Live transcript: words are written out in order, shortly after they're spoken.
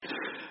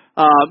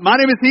My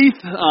name is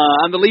Heath.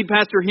 I'm the lead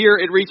pastor here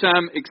at Reach.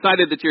 I'm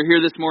excited that you're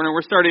here this morning.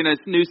 We're starting a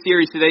new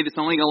series today that's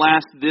only going to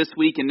last this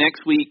week and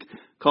next week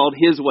called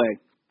His Way.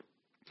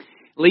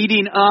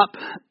 Leading up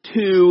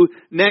to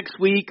next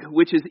week,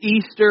 which is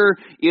Easter,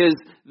 is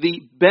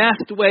the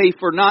best way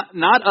for not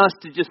us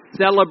to just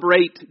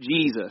celebrate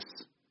Jesus,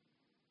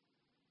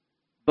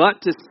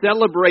 but to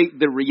celebrate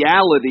the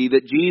reality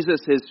that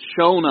Jesus has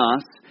shown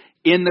us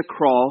in the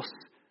cross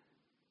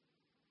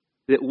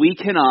that we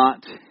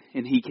cannot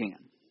and He can.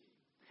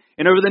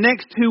 And over the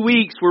next 2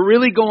 weeks, we're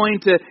really going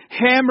to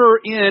hammer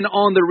in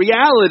on the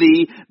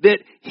reality that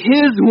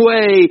His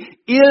way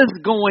is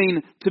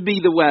going to be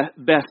the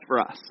best for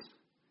us.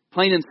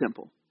 Plain and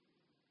simple.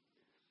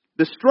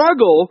 The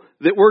struggle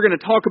that we're going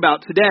to talk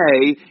about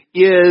today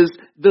is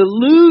the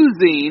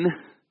losing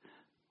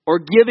or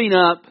giving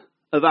up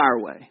of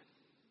our way,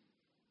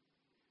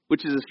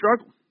 which is a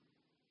struggle.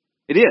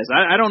 It is.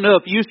 I don't know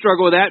if you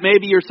struggle with that.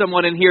 Maybe you're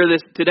someone in here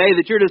today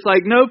that you're just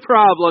like, no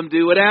problem,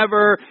 do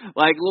whatever.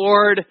 Like,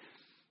 Lord,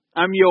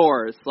 I'm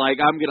yours. Like,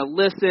 I'm going to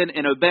listen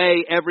and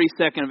obey every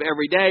second of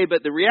every day.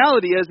 But the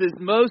reality is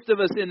most of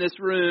us in this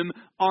room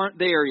aren't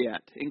there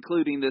yet,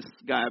 including this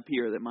guy up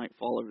here that might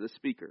fall over the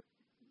speaker.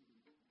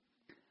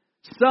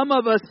 Some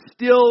of us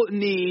still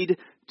need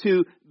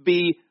to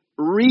be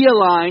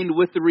realigned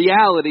with the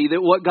reality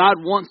that what God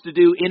wants to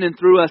do in and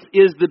through us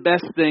is the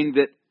best thing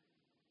that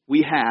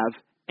we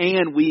have,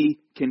 and we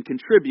can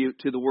contribute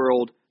to the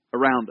world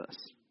around us.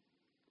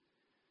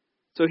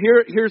 So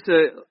here's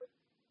a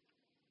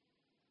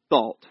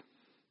thought.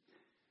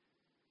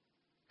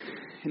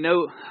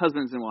 No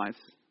husbands and wives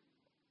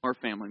or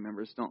family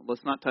members,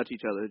 let's not touch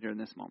each other during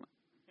this moment.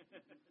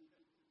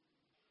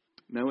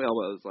 No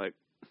elbows, like,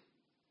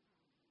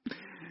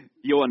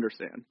 you'll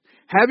understand.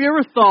 Have you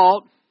ever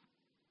thought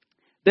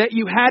that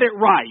you had it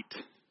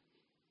right,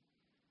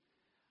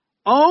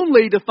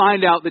 only to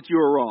find out that you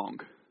were wrong?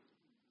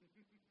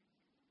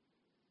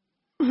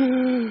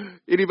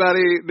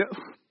 Anybody? No.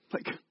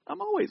 Like,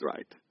 I'm always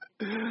right.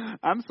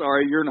 I'm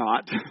sorry, you're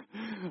not.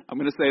 I'm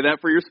going to say that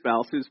for your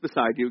spouse who's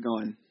beside you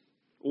going,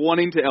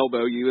 wanting to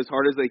elbow you as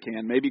hard as they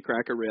can, maybe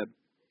crack a rib.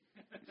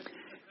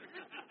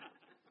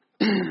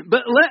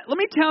 But let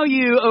me tell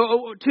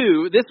you,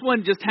 too, this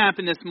one just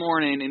happened this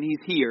morning, and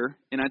he's here,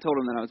 and I told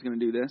him that I was going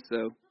to do this,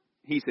 so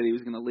he said he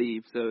was going to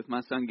leave. So if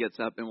my son gets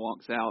up and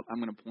walks out,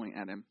 I'm going to point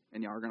at him,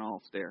 and y'all are going to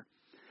all stare.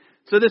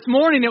 So this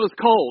morning it was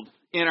cold.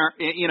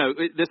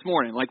 This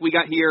morning, like we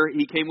got here,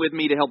 he came with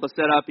me to help us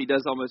set up. He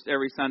does almost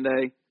every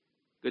Sunday.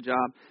 Good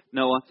job,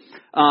 Noah.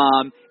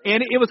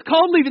 And it was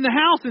cold leaving the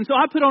house, and so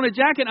I put on a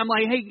jacket. I'm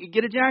like, hey,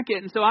 get a jacket.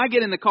 And so I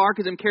get in the car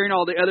because I'm carrying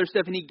all the other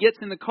stuff, and he gets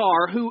in the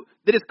car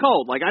that is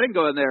cold. Like, I didn't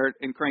go in there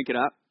and crank it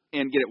up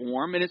and get it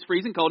warm, and it's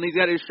freezing cold, and he's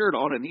got his shirt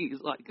on, and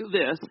he's like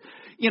this,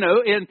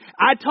 and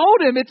I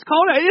told him it's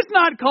cold. It's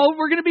not cold.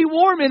 We're going to be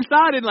warm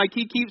inside. And like,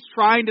 he keeps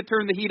trying to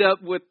turn the heat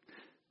up with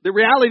the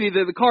reality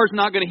that the car's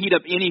not going to heat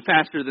up any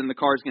faster than the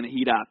car's going to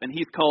heat up. And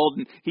he's cold,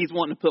 and he's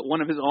wanting to put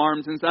one of his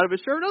arms inside of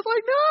his shirt. I was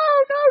like,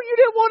 no, you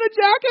didn't want a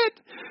jacket.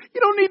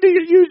 You don't need to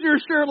use your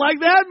shirt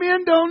like that.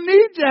 Men don't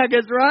need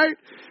jackets, right?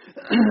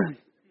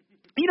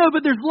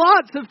 But there's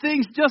lots of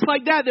things just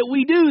like that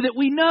we do that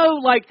we know,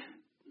 like,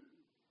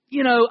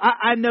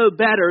 I know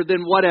better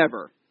than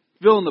whatever.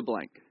 Fill in the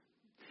blank.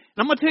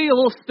 And I'm going to tell you a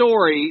little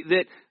story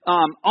that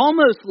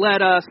almost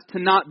led us to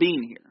not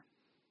being here.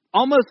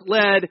 Almost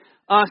led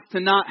us to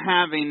not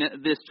having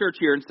this church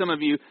here. And some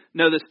of you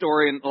know this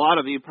story, and a lot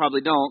of you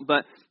probably don't.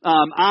 But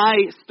I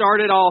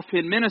started off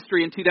in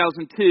ministry in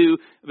 2002,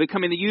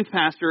 becoming the youth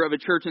pastor of a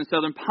church in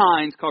Southern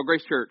Pines called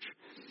Grace Church.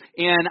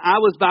 And I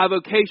was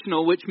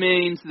bivocational, which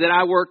means that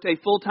I worked a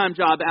full-time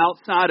job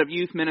outside of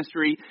youth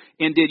ministry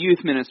and did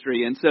youth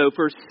ministry. And so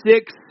for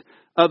 6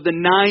 of the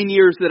 9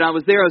 years that I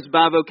was there, I was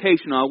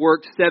bivocational. I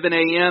worked 7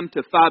 a.m.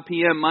 to 5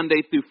 p.m.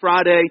 Monday through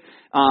Friday.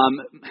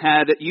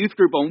 Had a youth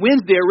group on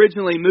Wednesday.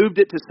 Originally moved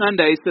it to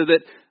Sunday so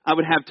that I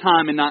would have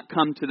time and not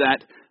come to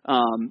that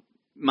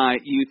my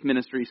youth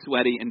ministry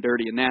sweaty and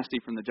dirty and nasty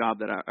from the job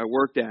that I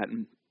worked at.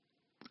 And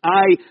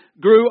I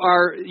grew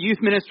our youth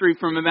ministry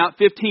from about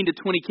 15 to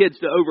 20 kids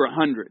to over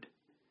 100.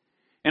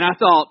 And I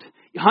thought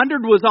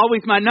 100 was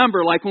always my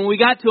number. Like, when we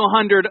got to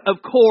 100,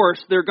 of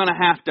course they're going to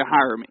have to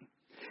hire me.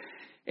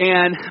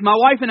 And my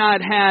wife and I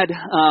had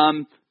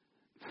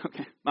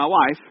my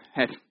wife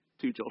had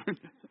 2 children.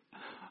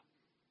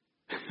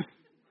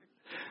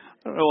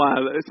 I don't know why.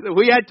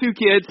 We had 2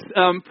 kids.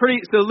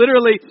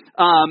 Literally,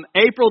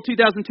 April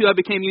 2002, I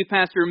became youth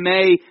pastor.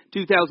 May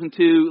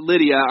 2002,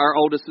 Lydia, our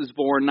oldest, was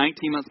born.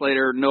 19 months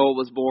later, Noah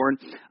was born.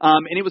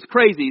 And it was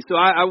crazy. So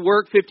I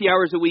worked 50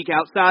 hours a week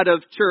outside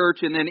of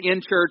church, and then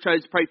in church, I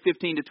was probably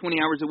 15 to 20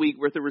 hours a week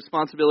worth of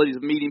responsibilities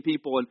of meeting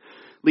people and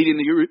leading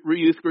the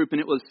youth group. And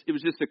it was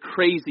just a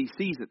crazy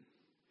season.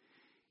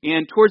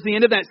 And towards the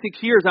end of that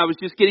 6 years, I was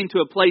just getting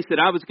to a place that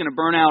I was going to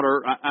burn out,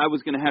 or I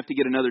was going to have to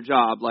get another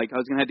job. Like, I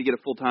was going to have to get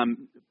a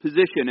full-time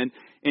position.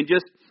 And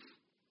just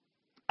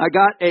I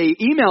got a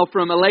email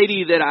from a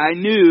lady that I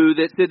knew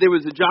that said there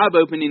was a job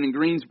opening in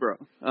Greensboro,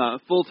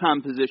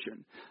 full-time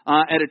position,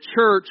 at a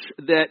church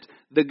that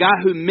the guy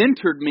who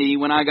mentored me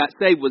when I got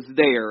saved was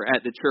there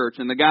at the church.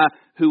 And the guy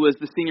who was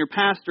the senior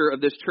pastor of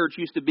this church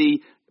used to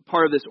be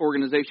part of this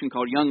organization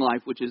called Young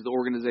Life, which is the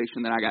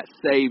organization that I got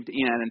saved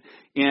in.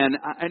 And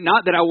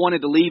not that I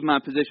wanted to leave my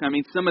position. I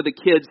mean, some of the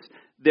kids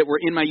that were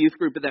in my youth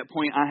group at that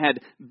point, I had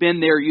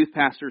been their youth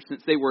pastor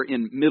since they were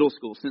in middle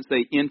school, since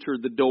they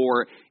entered the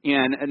door,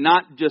 and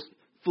not just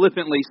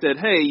flippantly said,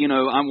 hey, I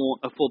want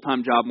a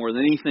full-time job more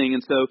than anything.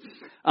 And so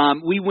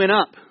we went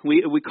up.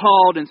 We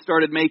called and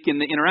started making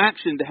the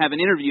interaction to have an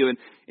interview.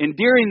 And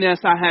during this,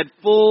 I had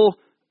full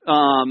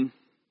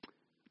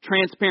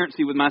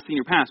transparency with my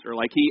senior pastor.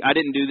 Like I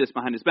didn't do this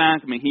behind his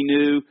back. I mean, he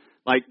knew,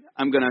 like,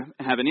 I'm going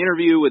to have an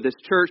interview with this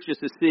church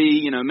just to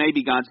see,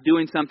 maybe God's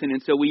doing something.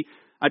 And so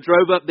I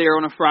drove up there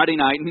on a Friday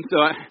night, and so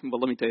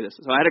let me tell you this.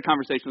 So I had a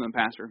conversation with the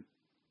pastor,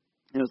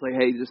 and I was like,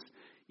 hey,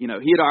 he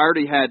had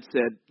already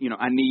said,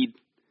 I need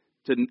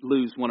to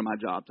lose one of my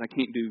jobs. I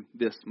can't do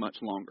this much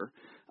longer.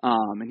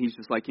 And he's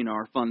just like,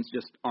 our funds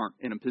just aren't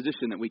in a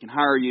position that we can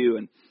hire you.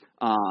 And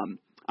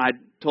I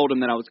told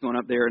him that I was going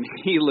up there, and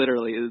he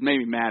literally, it made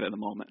me mad at the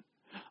moment.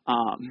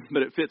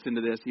 But it fits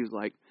into this. He was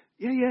like,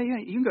 yeah,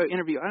 you can go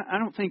interview. I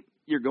don't think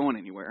you're going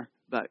anywhere,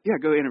 but yeah,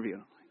 go interview.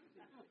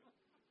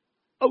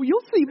 Oh,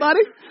 you'll see,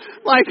 buddy.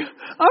 Like,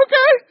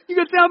 okay, you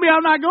can tell me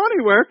I'm not going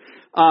anywhere.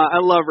 I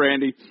love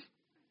Randy.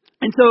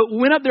 And so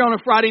went up there on a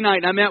Friday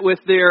night, and I met with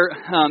their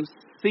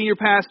senior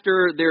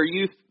pastor, their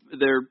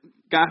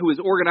guy who was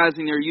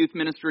organizing their youth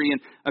ministry, and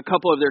a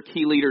couple of their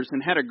key leaders,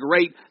 and had a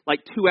great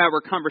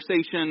 2-hour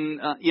conversation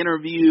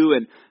interview.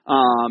 And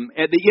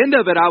at the end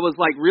of it, I was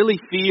really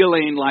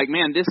feeling like,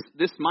 man,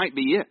 this might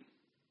be it.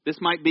 This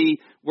might be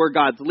where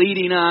God's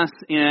leading us.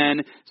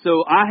 And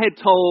so I had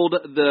told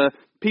the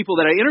people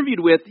that I interviewed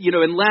with,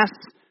 unless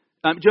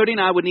Jody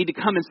and I would need to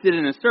come and sit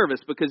in a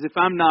service, because if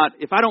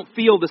I don't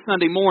feel the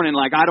Sunday morning,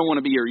 I don't want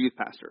to be your youth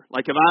pastor.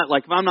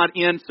 If I'm not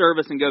in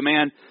service and go,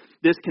 man,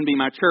 this can be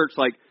my church,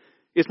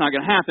 it's not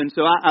going to happen.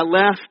 So I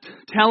left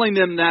telling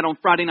them that on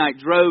Friday night,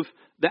 drove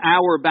the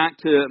hour back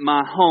to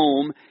my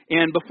home.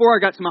 And before I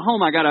got to my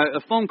home, I got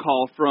a phone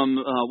call from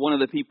one of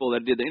the people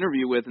that I did the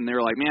interview with. And they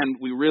were like, man,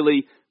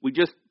 we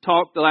just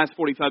talked the last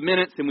 45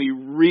 minutes, and we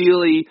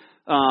really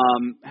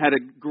had a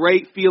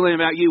great feeling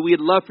about you. We'd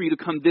love for you to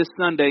come this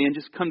Sunday and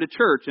just come to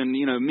church and,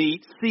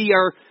 see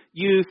our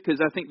youth,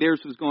 because I think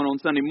theirs was going on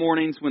Sunday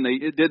mornings when they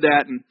did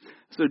that. And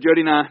so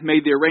Jody and I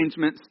made the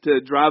arrangements to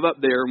drive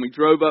up there, and we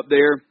drove up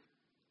there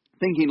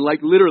thinking,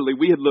 literally,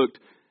 we had looked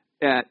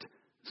at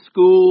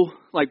school,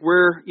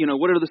 where,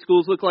 what do the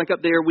schools look like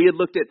up there? We had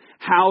looked at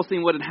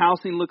housing, what did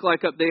housing look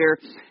like up there?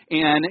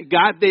 And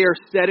got there,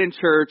 sat in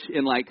church,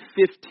 and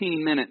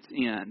 15 minutes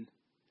in,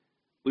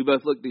 we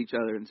both looked at each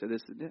other and said,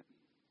 this is it.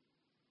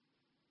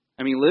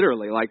 I mean,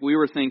 literally, we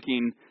were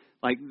thinking,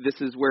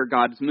 this is where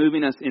God's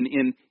moving us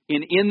in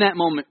that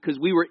moment, because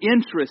we were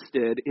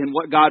interested in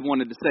what God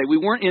wanted to say. We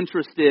weren't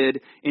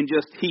interested in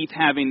just Heath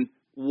having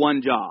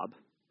one job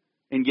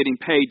and getting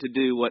paid to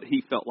do what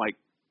he felt like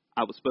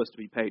I was supposed to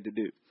be paid to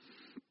do.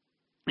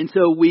 And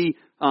so we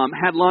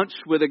had lunch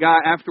with a guy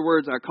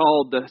afterwards. I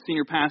called the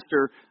senior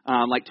pastor 2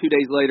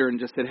 days later and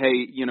just said,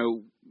 hey,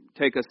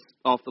 take us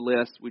off the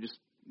list.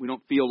 We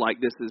don't feel like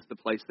this is the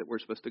place that we're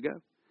supposed to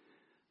go.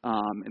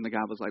 And the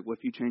guy was like, well,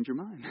 if you change your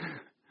mind,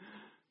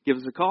 give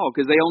us a call.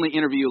 Because they only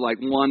interview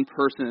one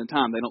person at a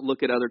time. They don't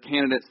look at other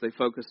candidates. They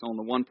focus on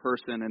the one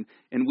person.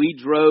 And we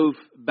drove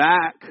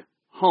back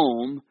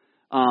home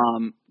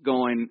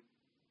going,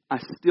 I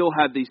still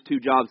have these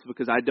two jobs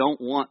because I don't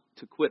want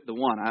to quit the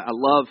one. I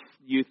love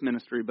youth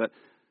ministry, but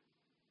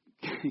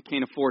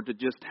can't afford to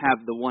just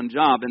have the one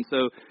job. And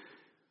so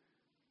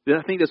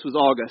I think this was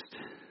August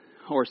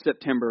or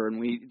September, and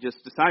we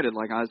just decided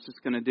I was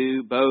just going to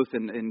do both.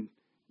 And in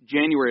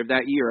January of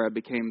that year, I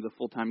became the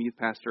full-time youth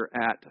pastor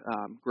at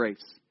Grace.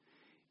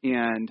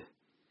 And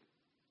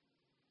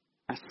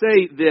I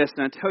say this,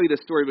 and I tell you this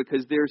story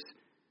because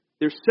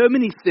there's so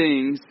many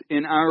things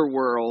in our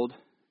world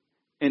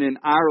and in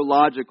our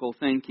logical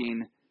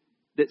thinking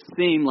that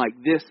seem like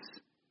this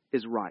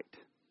is right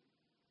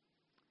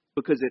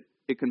because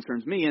it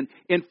concerns me.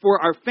 And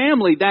for our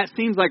family, that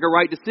seems like a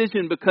right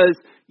decision because,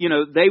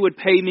 they would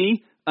pay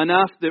me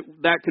enough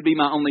that could be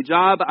my only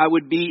job. I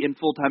would be in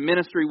full-time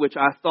ministry, which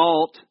I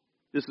thought,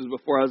 this was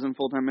before I was in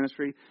full-time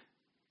ministry.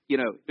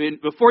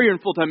 Before you're in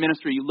full-time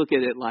ministry, you look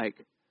at it like,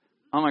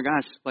 oh my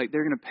gosh, they're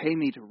going to pay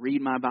me to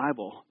read my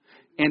Bible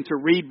and to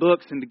read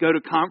books and to go to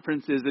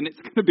conferences, and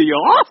it's going to be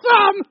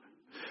awesome.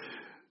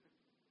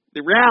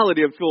 The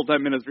reality of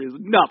full-time ministry is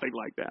nothing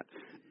like that.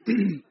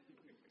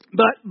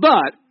 But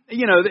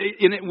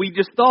we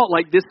just thought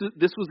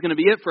this was going to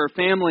be it for our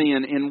family,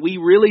 and we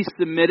really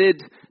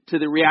submitted to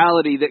the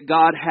reality that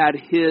God had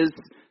His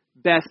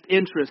best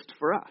interest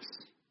for us.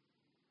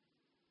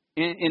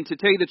 And to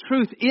tell you the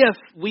truth, if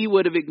we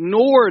would have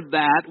ignored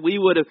that, we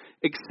would have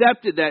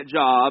accepted that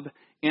job,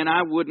 and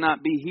I would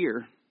not be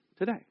here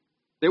today.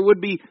 There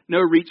would be no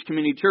Reach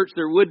Community Church.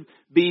 There would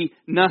be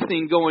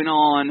nothing going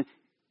on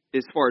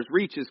as far as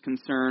Reach is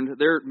concerned.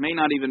 There may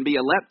not even be a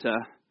Lepta.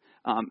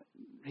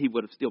 He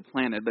would have still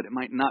planted, but it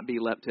might not be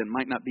Lepta. It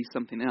might not be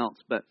something else.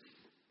 But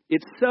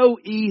it's so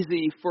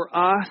easy for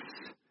us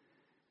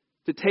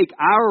to take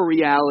our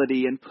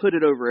reality and put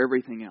it over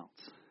everything else.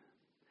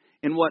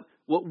 And what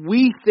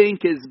we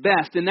think is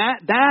best. And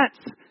that's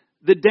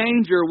the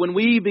danger when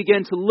we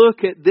begin to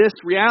look at this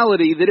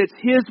reality, that it's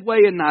His way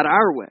and not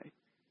our way.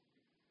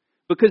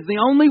 Because the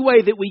only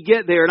way that we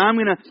get there, and I'm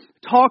going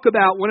to talk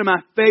about one of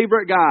my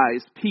favorite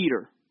guys,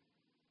 Peter.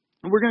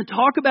 And we're going to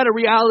talk about a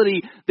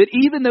reality that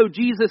even though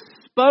Jesus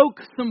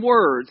spoke some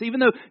words, even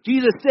though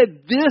Jesus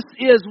said, this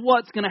is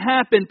what's going to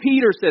happen,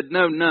 Peter said,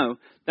 no,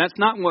 that's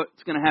not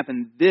what's going to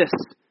happen. This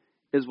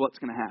is what's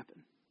going to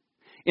happen.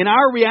 In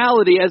our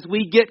reality, as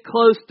we get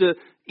close to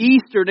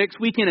Easter next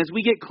weekend, as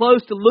we get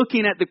close to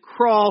looking at the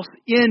cross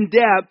in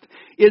depth,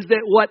 is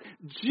that what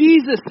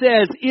Jesus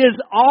says is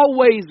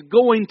always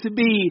going to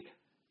be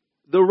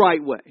the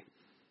right way.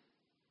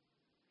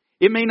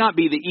 It may not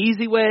be the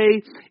easy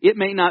way, it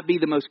may not be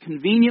the most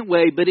convenient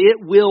way, but it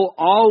will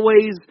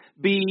always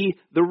be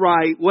the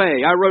right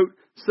way. I wrote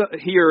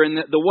here, and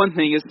the one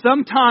thing is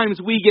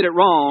sometimes we get it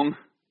wrong,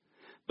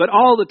 but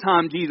all the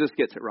time Jesus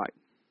gets it right.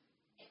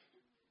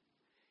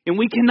 And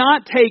we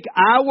cannot take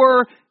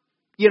our,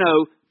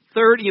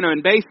 third,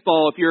 in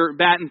baseball, if you're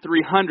batting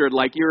 300,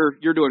 like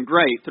you're doing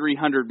great.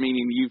 300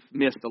 meaning you've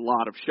missed a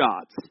lot of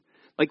shots.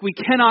 Like we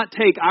cannot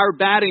take our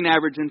batting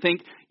average and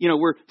think,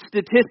 we're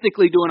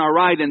statistically doing all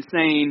right and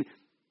saying,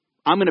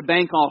 I'm going to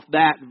bank off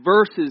that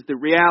versus the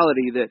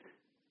reality that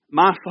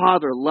my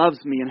Father loves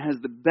me and has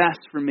the best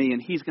for me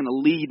and He's going to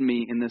lead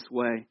me in this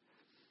way.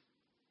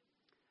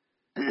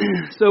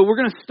 So we're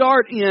going to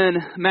start in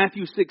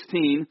Matthew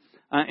 16.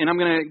 And I'm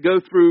going to go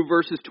through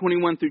verses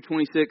 21 through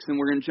 26, and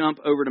we're going to jump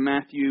over to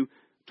Matthew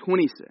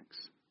 26.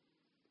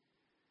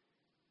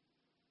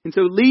 And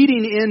so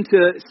leading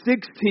into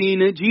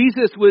 16,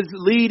 Jesus was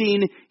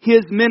leading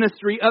His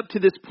ministry up to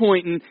this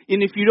point. And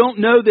if you don't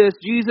know this,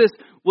 Jesus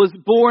was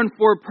born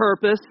for a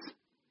purpose.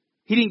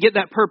 He didn't get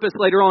that purpose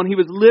later on. He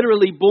was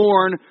literally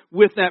born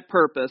with that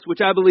purpose,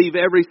 which I believe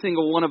every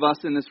single one of us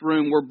in this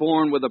room were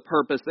born with a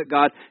purpose that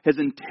God has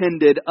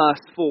intended us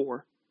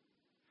for.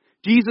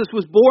 Jesus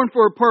was born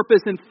for a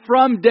purpose, and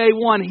from day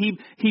one, He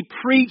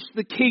preached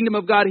the kingdom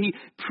of God. He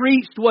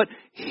preached what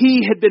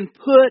He had been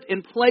put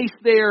and placed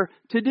there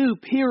to do,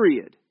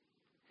 period.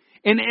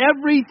 And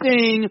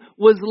everything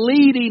was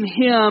leading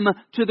Him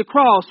to the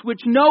cross, which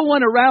no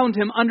one around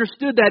Him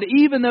understood that,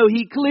 even though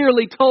He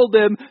clearly told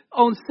them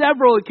on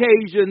several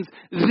occasions,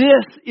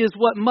 this is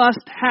what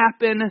must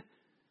happen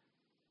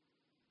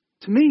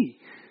to me.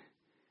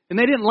 And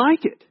they didn't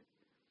like it.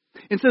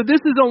 And so this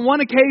is on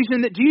one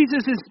occasion that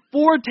Jesus is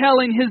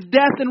foretelling His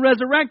death and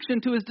resurrection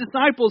to His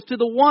disciples, to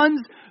the ones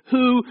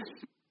who,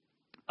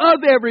 of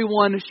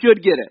everyone,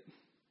 should get it.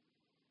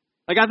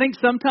 Like I think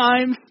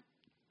sometimes,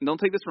 and don't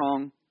take this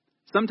wrong,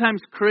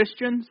 sometimes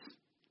Christians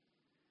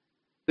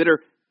that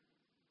are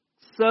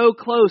so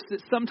close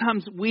that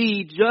sometimes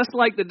we, just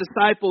like the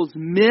disciples,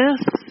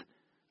 miss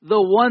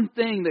the one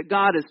thing that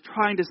God is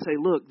trying to say,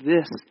 look,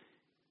 this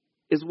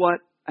is what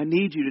I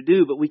need you to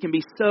do, but we can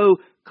be so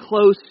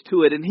close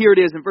to it. And here it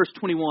is in verse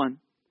 21.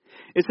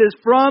 It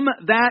says, from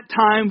that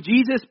time,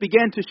 Jesus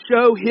began to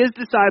show His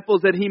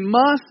disciples that He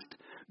must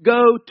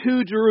go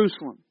to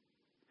Jerusalem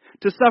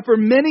to suffer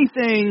many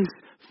things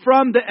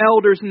from the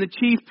elders and the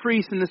chief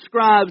priests and the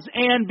scribes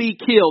and be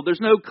killed. There's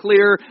no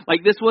clear,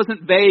 this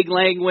wasn't vague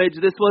language.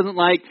 This wasn't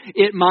like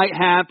it might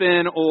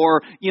happen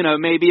or,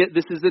 maybe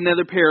this is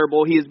another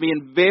parable. He is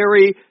being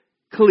very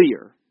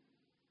clear.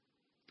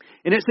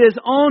 And it says,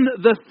 on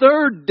the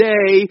third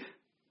day,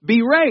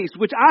 be raised,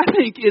 which I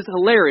think is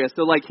hilarious.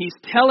 So He's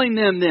telling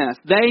them this.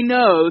 They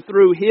know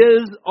through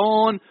His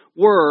own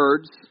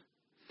words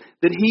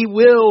that He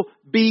will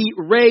be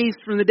raised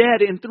from the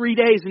dead in 3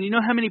 days. And you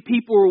know how many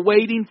people were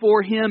waiting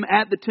for Him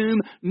at the tomb?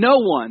 No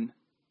one.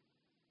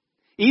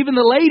 Even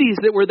the ladies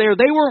that were there,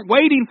 they weren't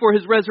waiting for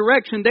His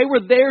resurrection. They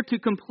were there to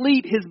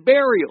complete His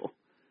burial.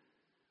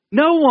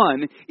 No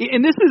one.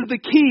 And this is the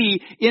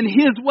key in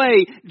His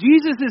way.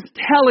 Jesus is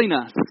telling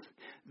us,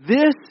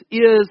 this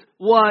is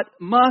what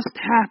must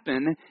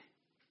happen.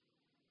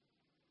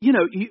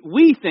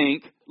 We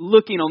think,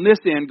 looking on this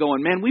end,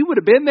 going, man, we would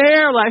have been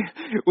there.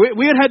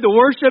 We had the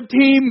worship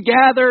team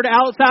gathered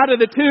outside of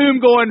the tomb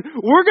going,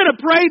 we're going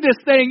to pray this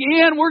thing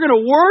in. We're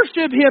going to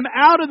worship Him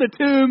out of the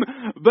tomb.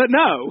 But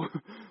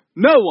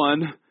no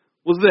one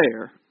was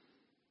there.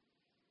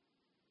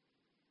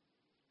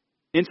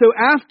 And so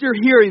after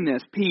hearing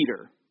this,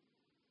 Peter,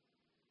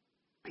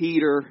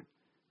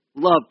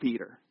 love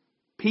Peter.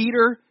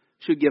 Peter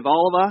should give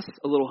all of us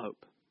a little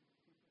hope.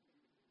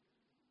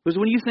 Because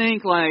when you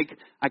think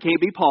I can't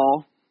be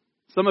Paul,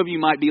 some of you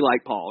might be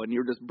like Paul and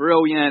you're just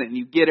brilliant and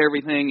you get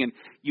everything and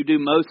you do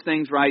most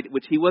things right,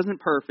 which he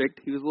wasn't perfect.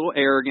 He was a little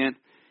arrogant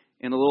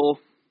and a little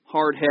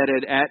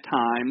hard-headed at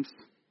times.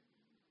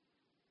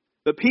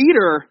 But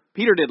Peter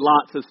did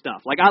lots of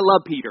stuff. I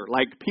love Peter.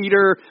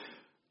 Peter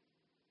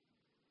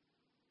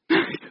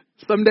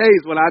Some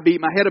days when I beat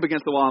my head up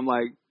against the wall, I'm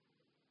like,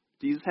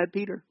 Jesus had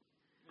Peter.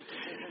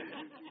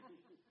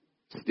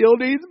 Still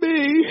needs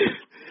me.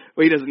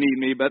 Well, he doesn't need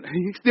me, but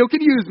he still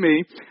can use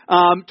me.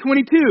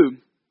 22.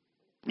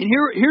 And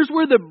here's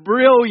where the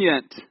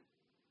brilliant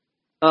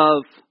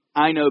of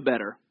I know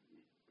better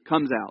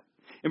comes out.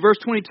 In verse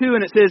 22,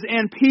 and it says,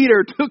 and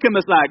Peter took him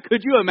aside.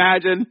 Could you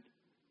imagine?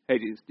 Hey,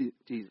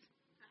 Jesus.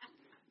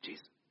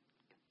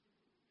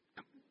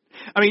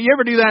 I mean, you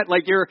ever do that?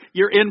 Like you're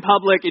in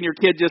public and your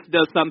kid just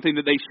does something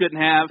that they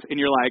shouldn't have, and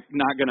you're like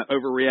not going to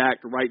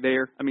overreact right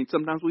there. I mean,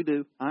 sometimes we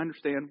do. I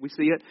understand. We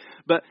see it,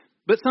 but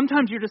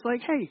sometimes you're just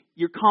like, hey,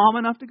 you're calm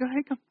enough to go,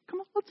 hey, come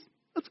on,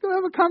 let's go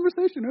have a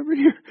conversation over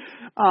here.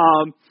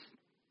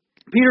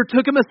 Peter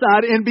took him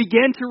aside and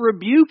began to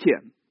rebuke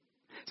him,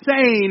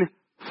 saying,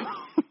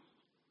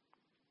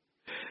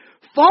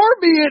 "Far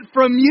be it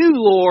from you,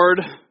 Lord."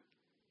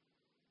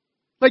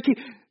 Like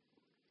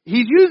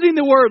he's using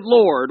the word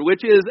Lord,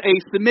 which is a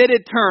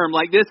submitted term.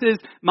 Like, this is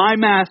my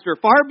master.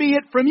 Far be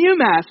it from you,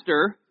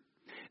 master,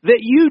 that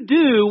you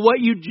do what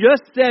you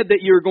just said that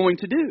you're going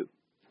to do.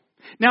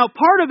 Now,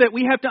 part of it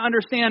we have to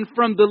understand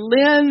from the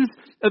lens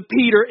of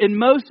Peter and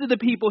most of the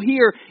people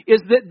here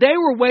is that they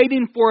were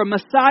waiting for a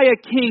Messiah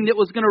king that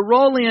was going to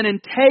roll in and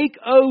take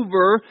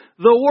over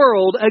the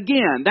world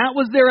again. That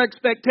was their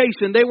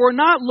expectation. They were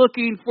not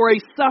looking for a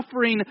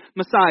suffering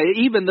Messiah,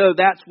 even though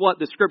that's what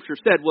the Scripture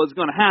said was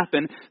going to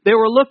happen. They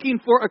were looking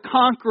for a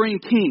conquering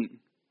king.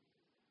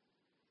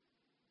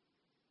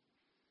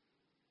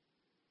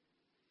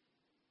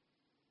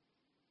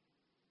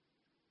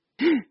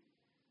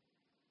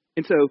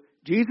 And so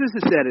Jesus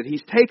has said it.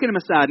 He's taken him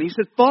aside and he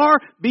said, "Far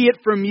be it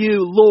from you,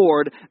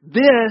 Lord,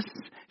 this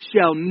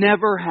shall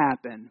never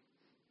happen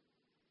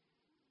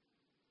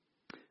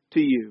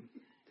to you."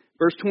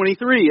 Verse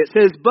 23, it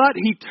says, "But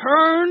he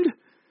turned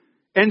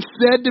and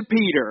said to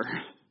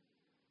Peter,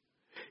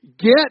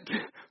 'Get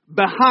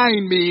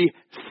behind me,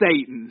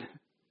 Satan.'"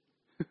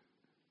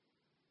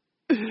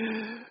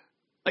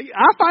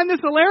 I find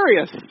this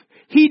hilarious.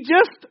 He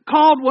just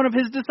called one of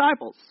his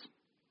disciples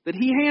that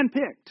he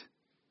handpicked.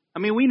 I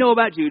mean, we know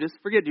about Judas.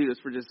 Forget Judas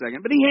for just a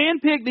second. But he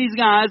handpicked these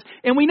guys,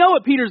 and we know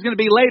what Peter's going to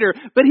be later,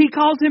 but he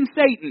calls him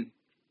Satan,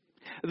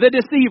 the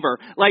deceiver.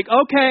 Like,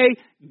 okay,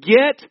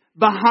 get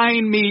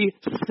behind me,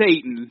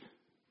 Satan.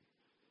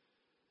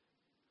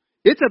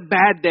 It's a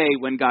bad day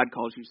when God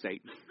calls you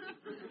Satan.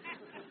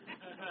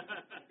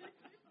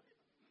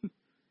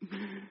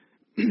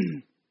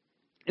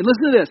 And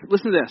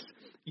listen to this.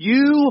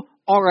 You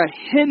are a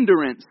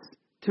hindrance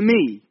to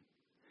me.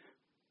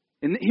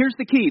 And here's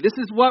the key. This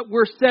is what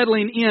we're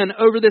settling in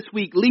over this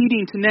week,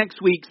 leading to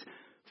next week's.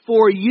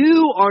 For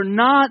you are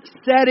not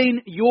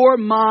setting your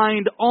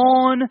mind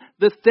on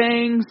the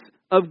things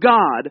of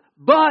God,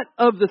 but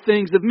of the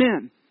things of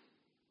men.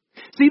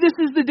 See, this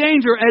is the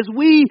danger as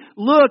we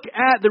look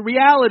at the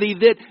reality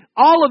that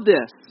all of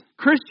this,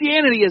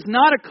 Christianity is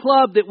not a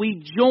club that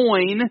we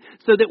join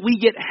so that we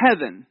get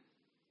heaven.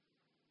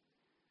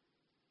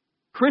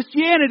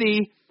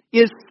 Christianity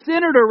is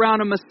centered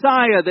around a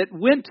Messiah that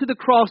went to the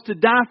cross to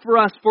die for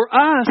us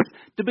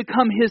to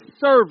become His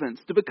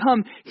servants, to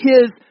become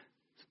His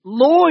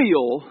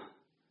loyal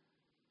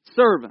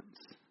servants,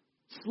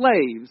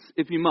 slaves,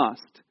 if you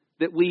must,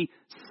 that we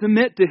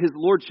submit to His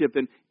lordship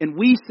and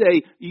we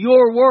say,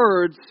 your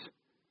words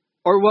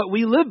are what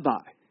we live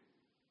by.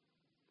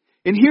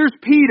 And here's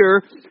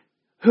Peter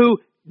who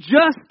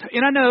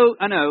and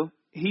I know,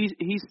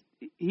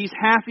 he's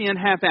half in,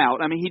 half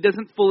out. I mean, he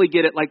doesn't fully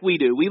get it like we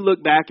do. We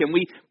look back and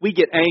we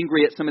get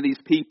angry at some of these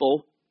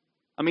people.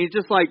 I mean, it's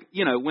just like,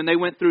 when they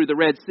went through the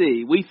Red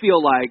Sea, we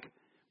feel like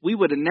we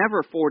would have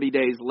never 40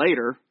 days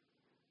later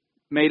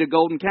made a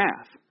golden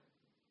calf.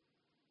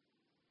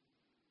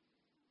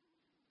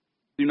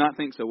 Do not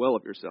think so well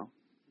of yourself.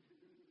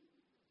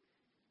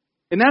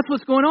 And that's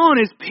what's going on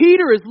is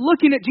Peter is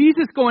looking at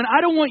Jesus going, I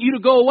don't want you to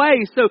go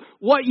away. So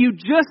what you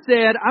just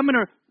said, I'm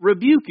going to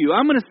rebuke you.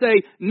 I'm going to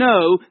say,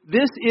 no,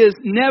 this is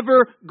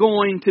never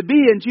going to be.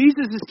 And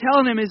Jesus is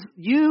telling him is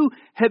you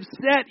have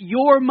set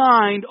your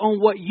mind on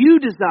what you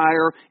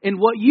desire and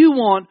what you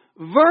want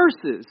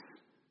versus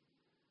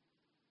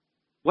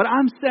what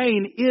I'm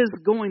saying is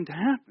going to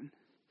happen.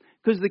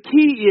 Because the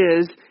key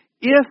is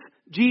if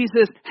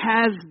Jesus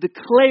has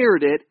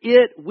declared it,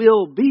 it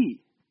will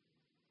be.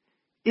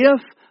 If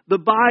the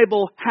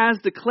Bible has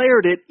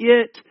declared it,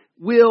 it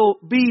will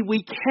be.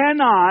 We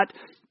cannot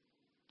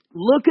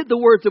look at the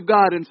words of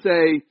God and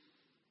say,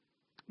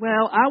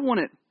 well, I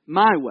want it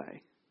my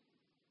way.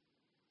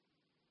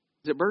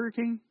 Is it Burger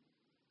King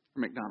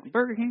or McDonald's?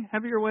 Burger King,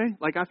 have it your way.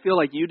 Like I feel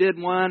like you did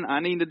one, I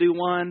need to do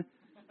one.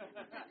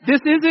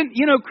 This isn't,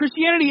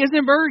 Christianity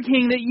isn't Burger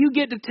King that you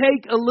get to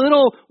take a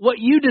little what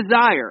you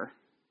desire.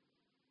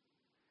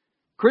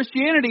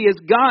 Christianity is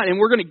God, and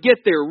we're going to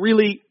get there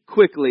really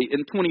quickly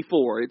in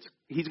 24.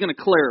 He's going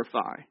to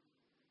clarify.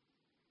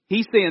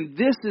 He's saying,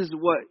 this is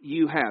what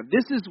you have.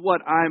 This is what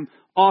I'm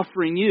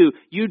offering you.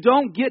 You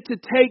don't get to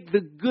take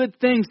the good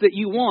things that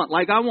you want.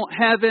 Like, I want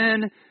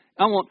heaven.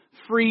 I want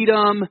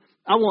freedom.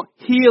 I want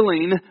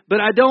healing,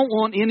 but I don't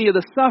want any of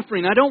the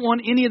suffering. I don't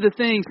want any of the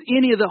things,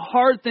 any of the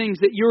hard things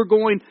that you're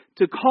going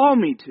to call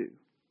me to.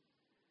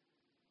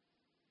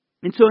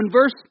 And so in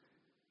verse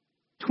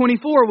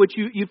 24, which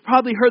you've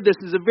probably heard this,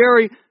 is a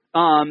very,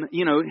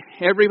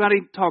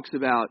 everybody talks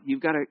about,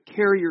 you've got to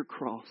carry your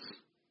cross.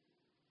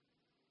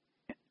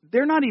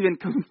 They're not even,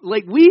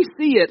 like we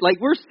see it, like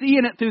we're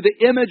seeing it through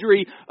the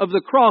imagery of the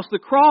cross. The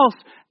cross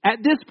at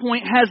this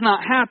point has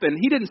not happened.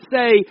 He didn't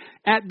say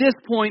at this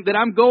point that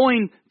I'm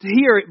going to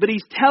hear it, but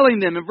he's telling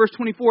them. In verse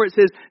 24 it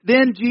says,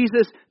 then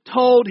Jesus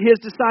told his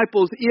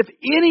disciples, if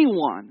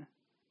anyone,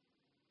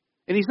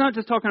 and he's not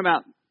just talking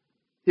about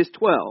his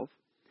 12,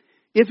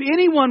 if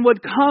anyone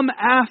would come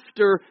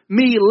after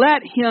me,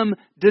 let him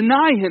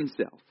deny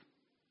himself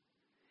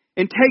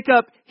and take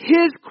up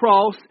his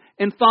cross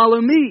and follow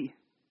me.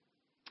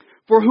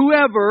 For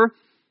whoever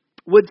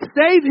would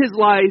save his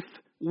life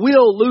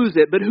will lose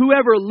it, but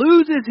whoever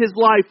loses his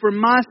life for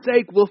my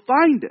sake will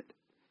find it.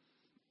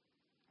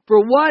 For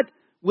what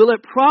will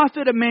it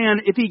profit a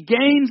man if he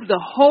gains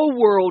the whole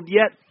world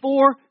yet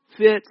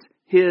forfeits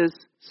his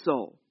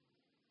soul?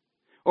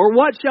 Or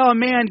what shall a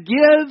man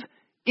give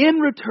in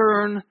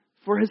return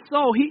for his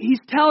soul? He's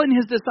telling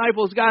his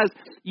disciples, guys,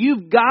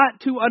 you've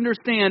got to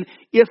understand,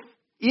 if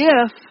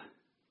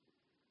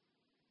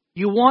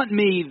you want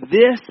me,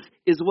 this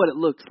is what it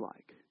looks like.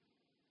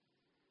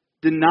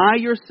 Deny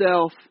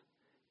yourself,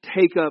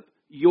 take up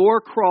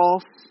your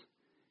cross,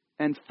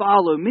 and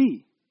follow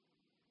me.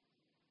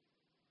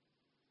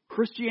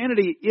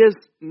 Christianity is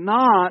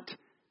not,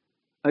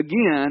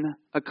 again,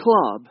 a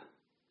club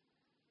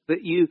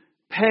that you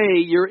pay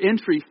your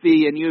entry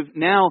fee and you've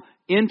now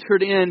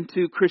entered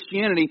into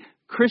Christianity.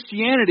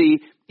 Christianity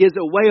is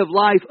a way of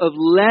life of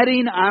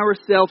letting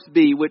ourselves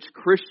be, which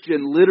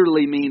Christian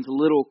literally means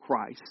little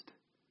Christ.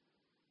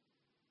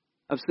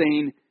 Of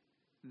saying,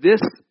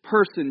 this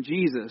person,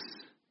 Jesus,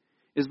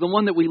 is the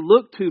one that we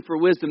look to for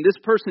wisdom. This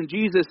person,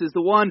 Jesus, is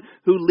the one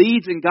who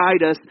leads and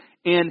guides us.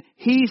 And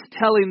he's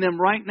telling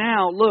them right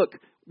now, look,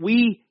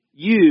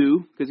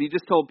 because he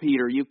just told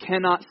Peter, you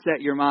cannot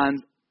set your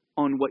minds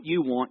on what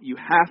you want. You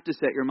have to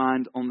set your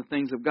mind on the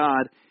things of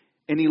God.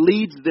 And he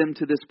leads them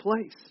to this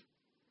place.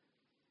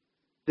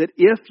 That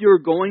if you're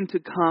going to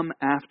come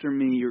after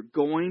me, you're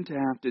going to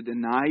have to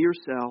deny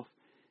yourself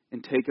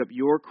and take up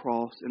your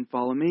cross and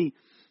follow me.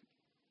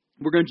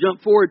 We're going to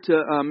jump forward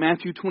to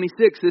Matthew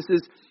 26. This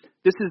is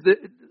the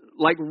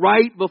like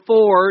right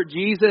before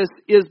Jesus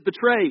is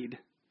betrayed.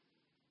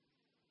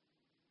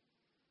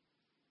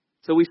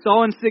 So we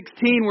saw in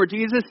 16 where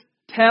Jesus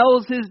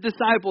tells his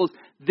disciples,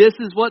 this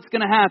is what's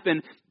going to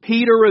happen.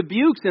 Peter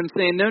rebukes him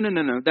saying, no,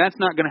 that's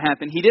not going to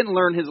happen. He didn't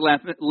learn his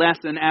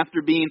lesson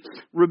after being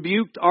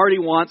rebuked already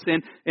once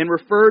and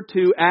referred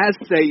to as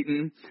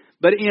Satan.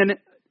 But in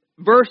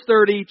verse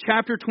 30,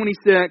 chapter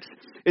 26,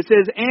 it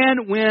says,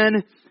 and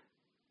when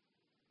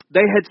they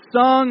had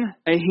sung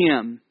a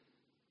hymn,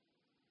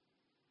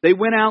 they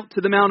went out to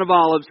the Mount of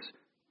Olives.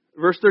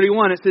 Verse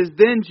 31, it says,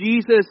 then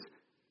Jesus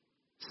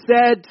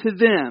said to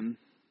them,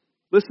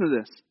 listen to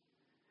this,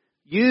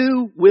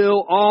 you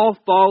will all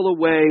fall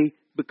away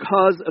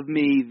because of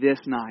me this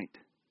night.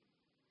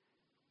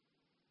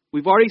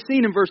 We've already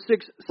seen in verse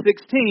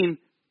 16,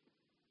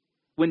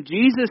 when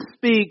Jesus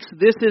speaks,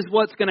 this is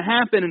what's going to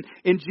happen.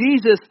 And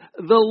Jesus,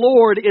 the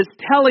Lord, is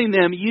telling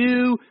them,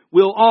 you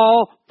will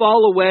all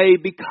fall away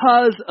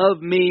because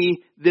of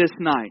me this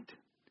night.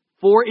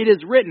 For it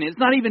is written. It's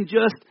not even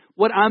just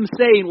what I'm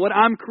saying, what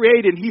I'm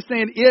creating. He's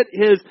saying it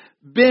has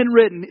been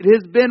written. It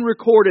has been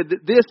recorded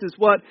that this is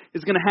what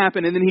is going to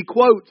happen. And then he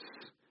quotes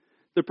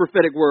the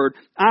prophetic word.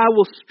 I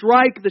will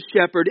strike the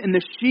shepherd and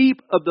the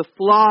sheep of the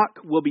flock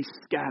will be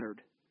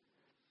scattered.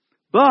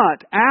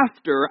 But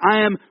after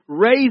I am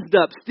raised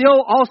up,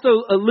 still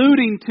also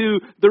alluding to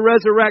the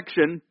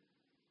resurrection,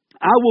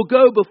 I will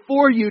go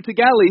before you to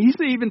Galilee. He's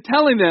even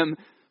telling them,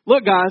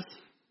 look guys,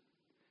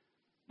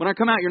 when I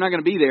come out, you're not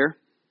going to be there.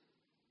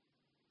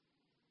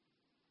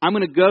 I'm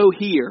going to go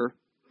here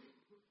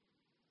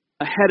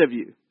ahead of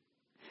you.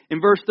 In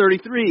verse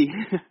 33,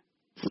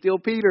 still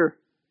Peter.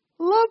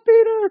 Love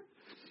Peter.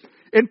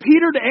 And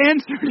Peter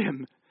answered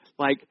him,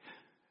 like,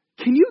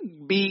 can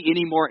you be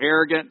any more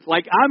arrogant?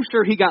 Like, I'm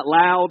sure he got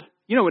loud.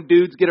 You know, when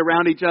dudes get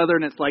around each other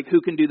and it's like,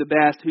 who can do the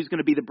best? Who's going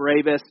to be the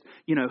bravest?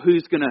 You know,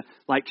 who's going to,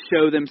 like,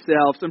 show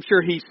themselves? I'm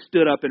sure he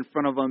stood up in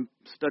front of them,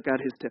 stuck out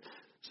his tip,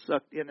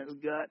 sucked in his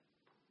gut.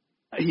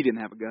 He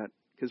didn't have a gut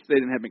because they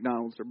didn't have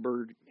McDonald's or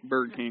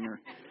Burger King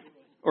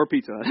or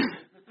Pizza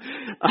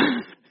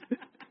Hut.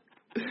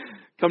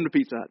 Come to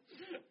Pizza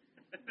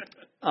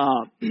Hut.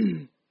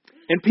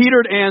 And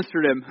Peter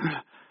answered him,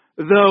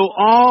 though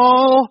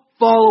all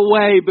fall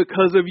away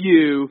because of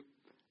you,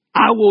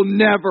 I will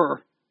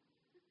never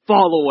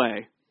fall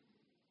away.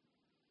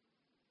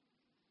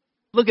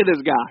 Look at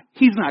this guy.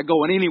 He's not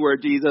going anywhere,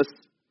 Jesus.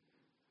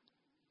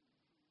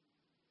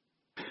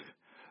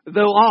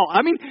 Though all,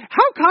 I mean,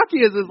 how cocky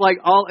is this? Like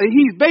all,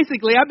 he's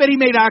basically, I bet he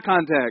made eye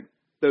contact.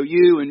 Though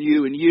you and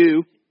you and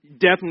you,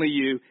 definitely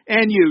you,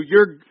 and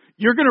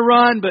you're going to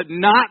run, but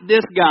not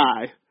this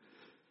guy.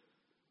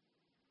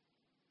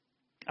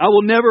 I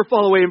will never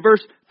fall away. In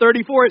verse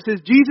 34, it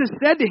says, Jesus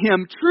said to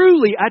him,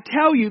 truly, I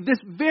tell you,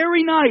 this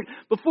very night,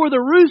 before the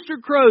rooster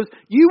crows,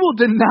 you will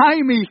deny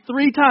me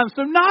 3 times.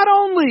 So not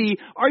only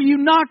are you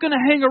not going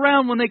to hang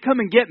around when they come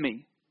and get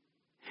me,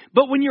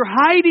 but when you're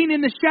hiding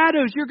in the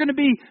shadows, you're going to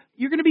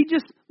be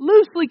just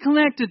loosely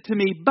connected to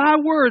me by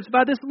words,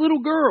 by this little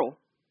girl.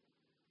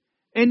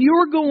 And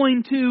you're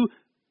going to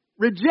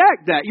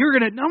reject that. You're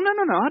going to, no,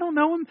 I don't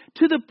know him.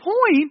 To the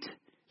point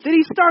that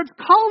he starts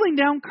calling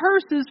down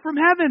curses from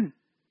heaven.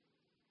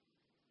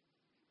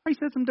 He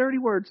said some dirty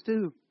words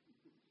too.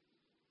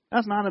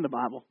 That's not in the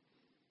Bible.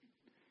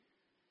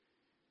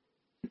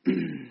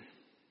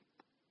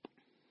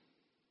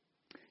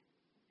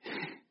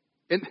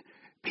 And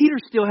Peter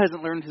still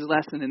hasn't learned his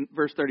lesson in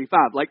verse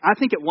 35. Like, I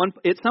think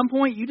at some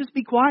point, you just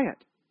be quiet.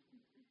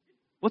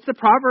 What's the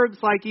Proverbs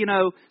like,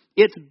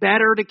 it's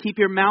better to keep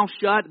your mouth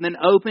shut and then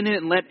open it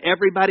and let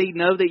everybody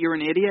know that you're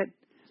an idiot.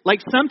 Like,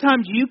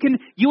 sometimes you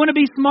want to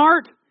be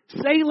smart,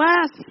 say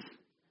less.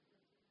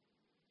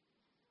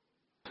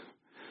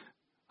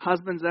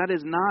 Husbands, that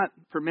is not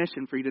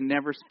permission for you to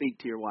never speak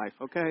to your wife,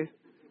 okay?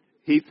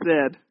 He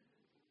said,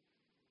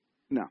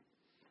 no.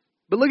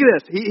 But look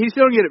at this. He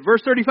still don't get it.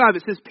 Verse 35,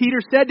 it says, Peter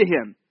said to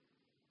him,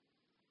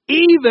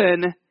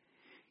 even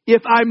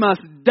if I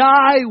must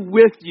die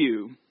with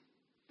you,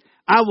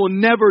 I will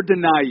never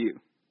deny you.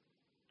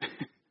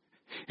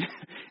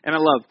 And I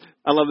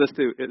love this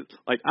too. It's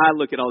like, I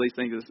look at all these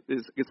things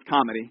as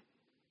comedy.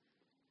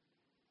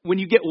 When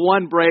you get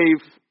one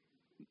brave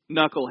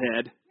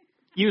knucklehead,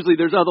 usually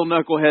there's other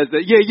knuckleheads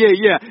that,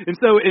 yeah. And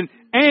so,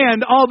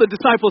 and all the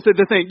disciples said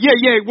the thing, yeah,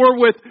 we're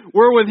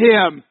with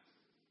him.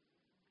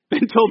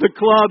 Until the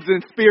clubs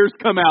and spears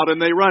come out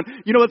and they run.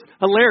 You know what's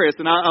hilarious,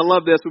 and I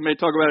love this, we may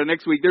talk about it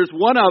next week. There's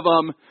one of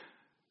them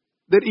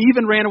that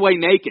even ran away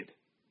naked.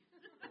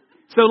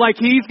 So like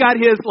he's got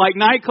his like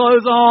night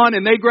clothes on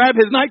and they grab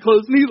his night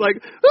clothes and he's like,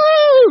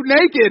 ooh,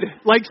 naked,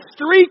 like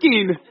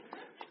streaking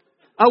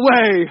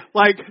away.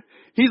 Like,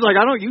 he's like,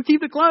 you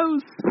keep the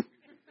clothes.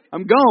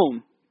 I'm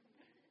gone.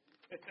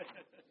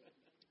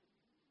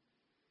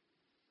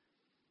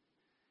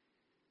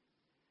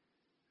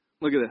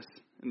 Look at this.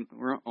 And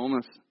we're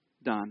almost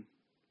done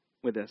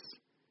with this.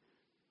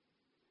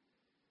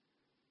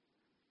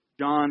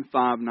 John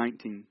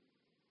 5:19.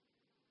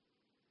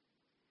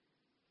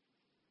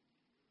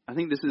 I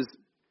think this is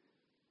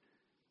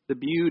the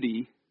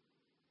beauty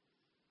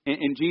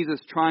and Jesus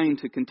trying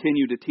to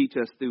continue to teach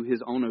us through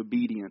his own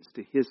obedience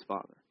to his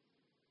Father.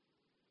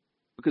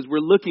 Because we're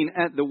looking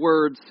at the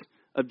words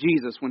of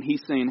Jesus when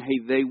he's saying,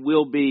 hey, they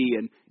will be,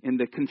 and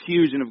the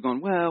confusion of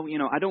going, well,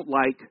 I don't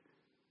like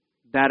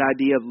that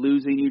idea of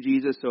losing you,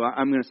 Jesus, so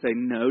I'm going to say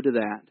no to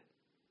that.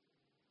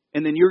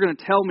 And then you're going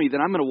to tell me that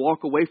I'm going to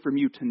walk away from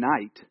you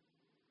tonight.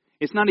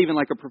 It's not even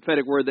like a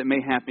prophetic word that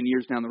may happen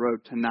years down the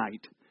road,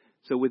 tonight.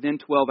 So within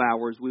 12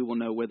 hours, we will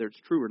know whether it's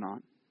true or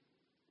not.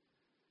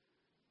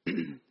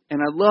 And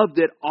I love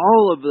that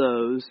all of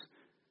those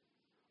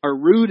are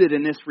rooted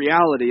in this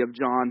reality of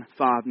John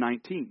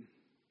 5:19.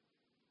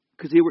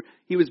 Because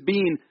he was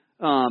being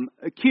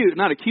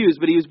not accused,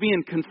 but he was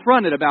being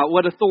confronted about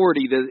what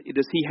authority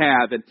does he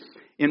have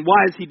and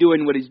why is he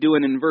doing what he's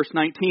doing. In verse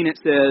 19 it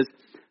says,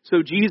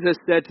 so Jesus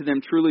said to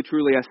them, truly,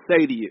 truly, I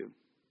say to you,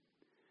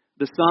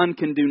 the Son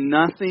can do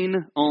nothing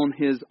on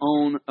his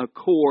own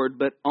accord,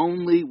 but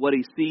only what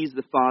he sees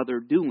the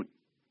Father doing.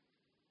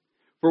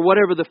 For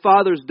whatever the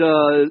Father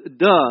does,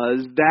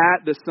 that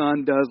the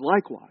Son does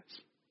likewise.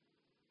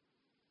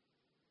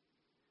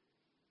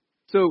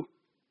 So,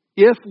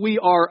 if we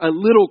are a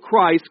little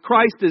Christ,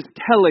 Christ is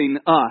telling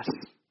us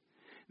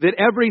that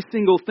every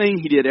single thing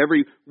he did,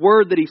 every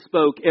word that he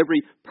spoke,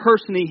 every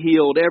person he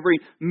healed, every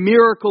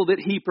miracle that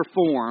he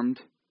performed,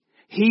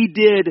 he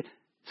did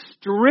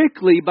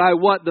strictly by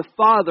what the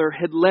Father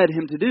had led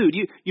him to do.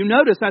 You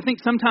notice, I think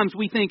sometimes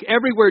we think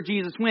everywhere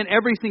Jesus went,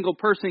 every single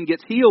person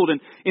gets healed.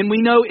 And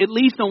we know at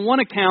least on one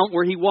account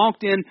where he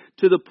walked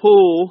into the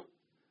pool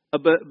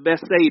of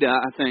Bethsaida,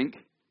 I think.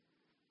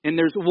 And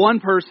there's one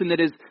person that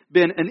has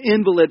been an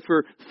invalid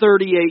for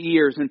 38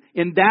 years.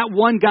 And that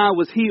one guy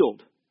was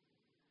healed.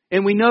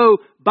 And we know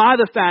by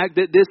the fact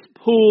that this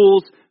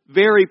pool's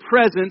very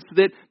presence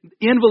that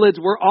invalids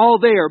were all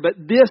there. But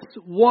this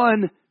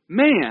one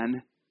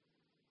man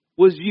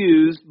was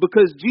used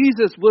because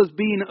Jesus was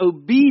being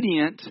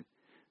obedient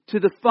to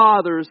the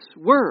Father's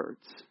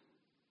words.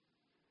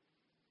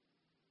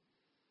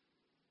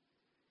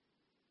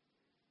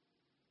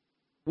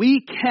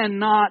 We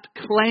cannot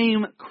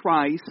claim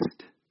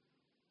Christ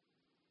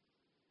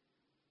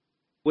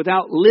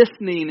without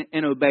listening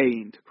and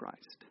obeying to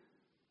Christ.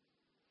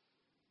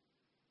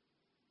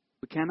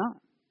 We cannot.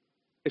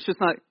 It's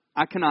just not,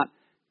 I cannot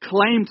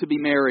claim to be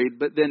married,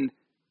 but then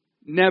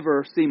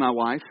never see my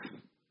wife,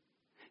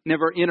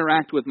 never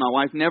interact with my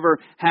wife, never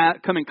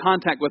come in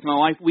contact with my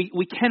wife.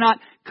 We cannot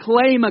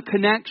claim a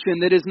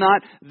connection that is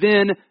not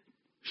then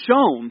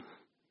shown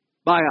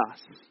by us.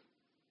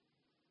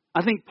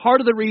 I think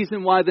part of the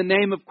reason why the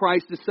name of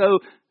Christ is so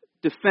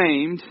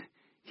defamed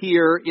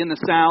here in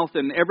the South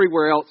and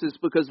everywhere else is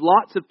because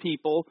lots of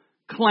people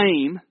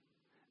claim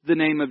the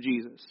name of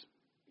Jesus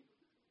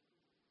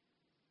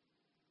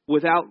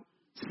without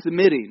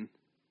submitting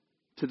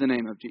to the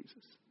name of Jesus.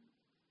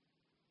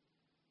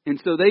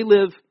 And so they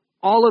live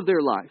all of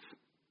their life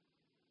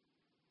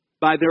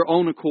by their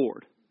own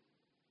accord.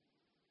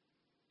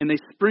 And they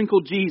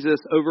sprinkle Jesus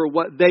over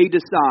what they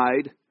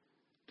decide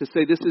to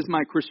say, this is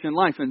my Christian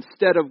life,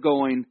 instead of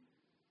going,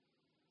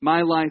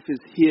 my life is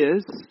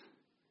His,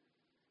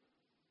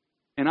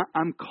 and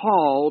I'm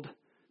called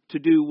to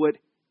do what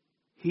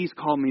He's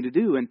called me to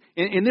do.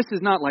 And this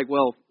is not like,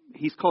 well,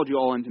 He's called you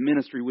all into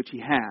ministry, which He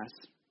has.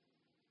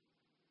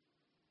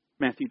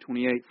 Matthew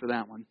 28 for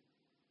that one.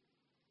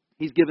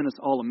 He's given us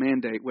all a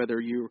mandate, whether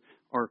you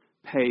are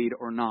paid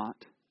or not.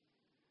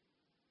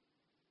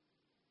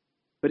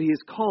 But He has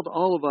called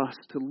all of us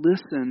to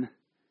listen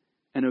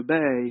and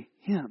obey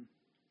Him.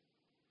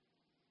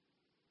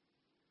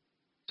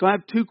 So I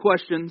have two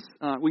questions.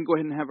 We can go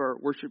ahead and have our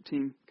worship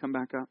team come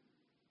back up.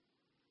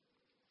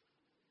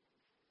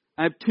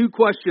 I have two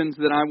questions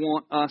that I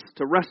want us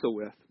to wrestle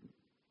with.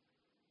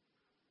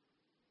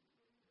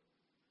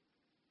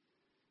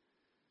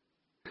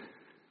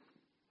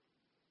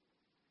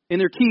 And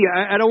they're key.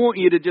 I don't want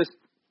you to just,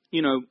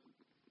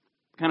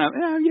 kind of,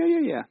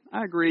 yeah,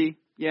 I agree.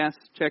 Yes,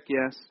 check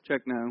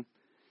no.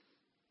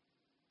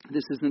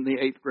 This isn't the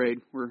 8th grade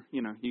where,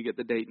 you get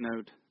the date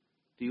note.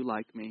 Do you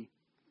like me?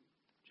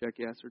 Check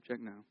yes or check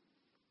no.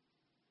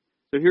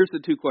 So here's the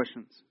two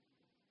questions.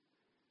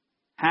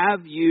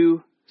 Have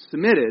you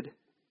submitted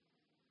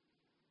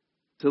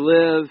to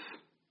live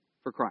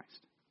for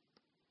Christ?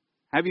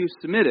 Have you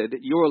submitted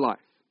your life?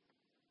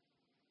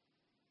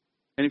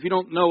 And if you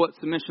don't know what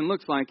submission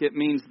looks like, it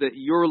means that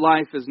your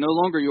life is no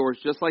longer yours.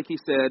 Just like He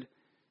said,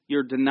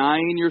 you're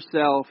denying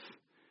yourself,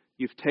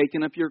 you've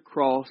taken up your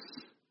cross,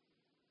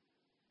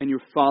 and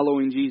you're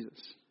following Jesus.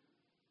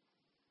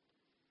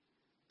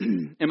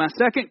 And my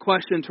second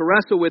question to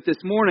wrestle with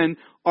this morning,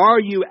 are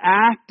you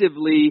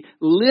actively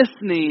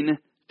listening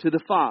to the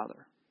Father?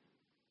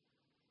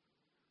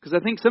 Because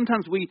I think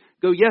sometimes we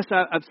go, yes,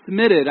 I've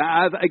submitted.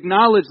 I've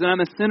acknowledged that I'm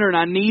a sinner and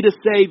I need a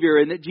Savior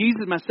and that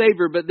Jesus is my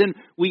Savior. But then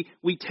we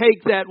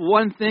take that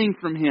one thing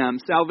from Him,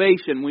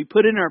 salvation. We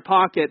put it in our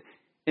pocket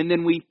and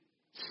then we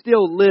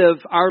still live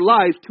our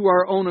life to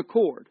our own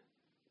accord.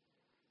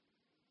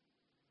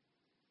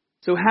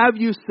 So have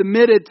you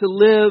submitted to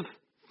live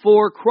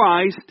for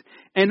Christ?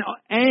 And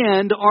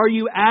are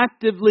you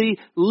actively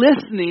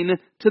listening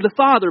to the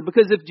Father?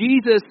 Because if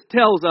Jesus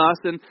tells us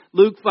in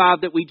Luke 5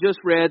 that we just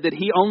read that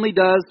He only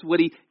does what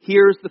He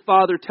hears the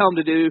Father tell Him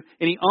to do,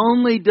 and He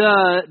only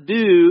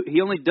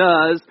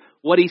does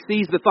what He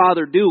sees the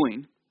Father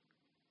doing,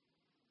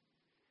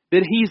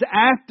 that He's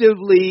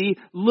actively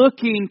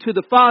looking to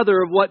the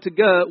Father of what to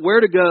go,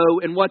 where to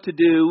go, and what to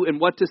do, and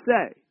what to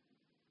say.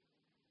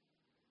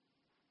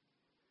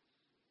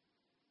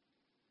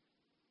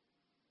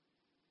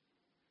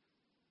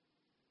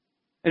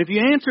 And if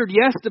you answered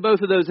yes to both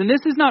of those, and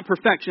this is not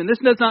perfection. This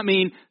does not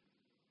mean,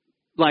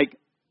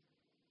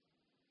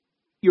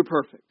 you're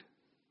perfect.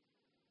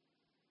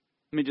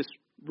 Let me just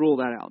rule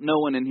that out. No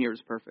one in here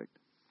is perfect,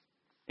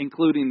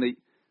 including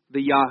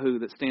the Yahoo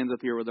that stands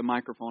up here with a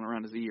microphone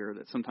around his ear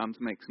that sometimes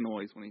makes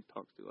noise when he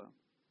talks to us.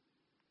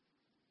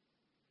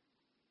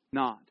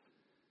 Not.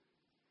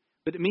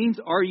 But it means,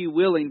 are you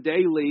willing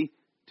daily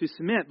to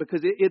submit?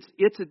 Because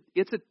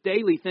it's a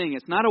daily thing.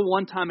 It's not a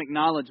one-time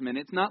acknowledgement.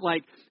 It's not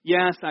like,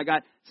 yes, I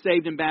got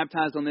saved and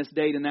baptized on this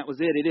date and that was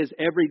it. It is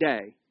every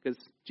day. Because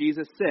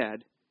Jesus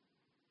said,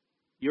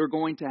 you're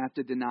going to have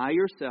to deny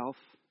yourself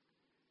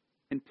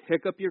and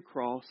pick up your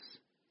cross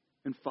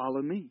and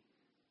follow me.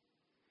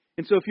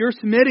 And so if you're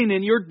submitting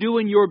and you're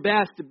doing your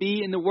best to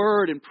be in the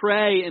Word and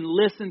pray and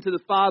listen to the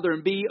Father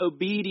and be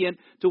obedient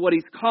to what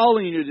He's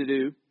calling you to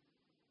do,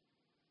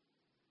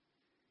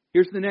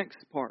 here's the next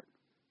part.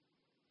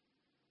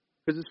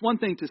 Because it's one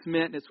thing to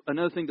submit and it's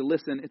another thing to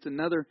listen. It's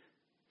another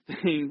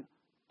thing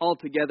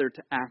altogether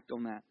to act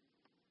on that.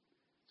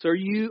 So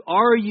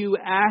are you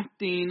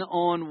acting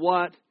on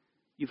what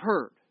you've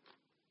heard?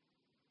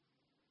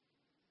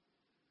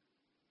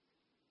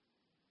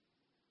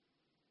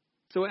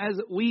 So as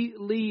we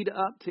lead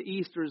up to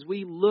Easter, as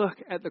we look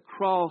at the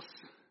cross,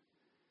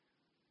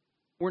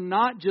 we're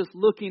not just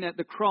looking at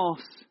the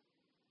cross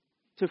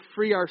to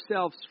free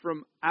ourselves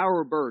from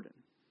our burden.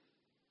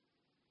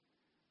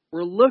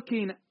 We're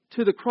looking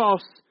to the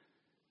cross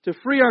to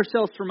free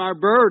ourselves from our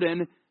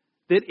burden,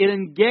 that it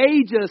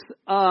engages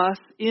us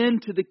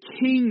into the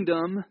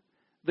kingdom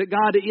that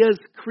God is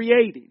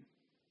creating.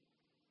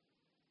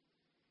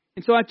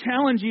 And so I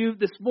challenge you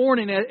this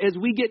morning as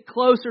we get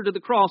closer to the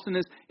cross and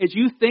as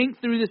you think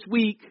through this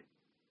week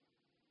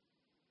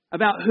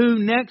about who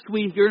next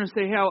week you're going to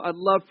say, "Hal, I'd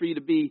love for you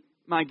to be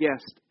my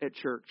guest at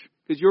church."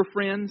 Because your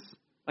friends,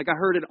 like I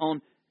heard it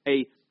on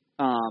a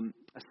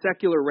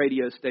secular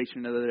radio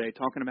station the other day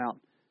talking about,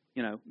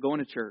 going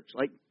to church.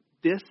 Like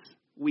this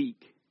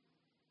week,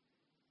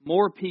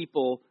 more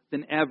people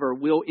than ever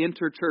will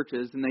enter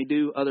churches than they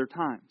do other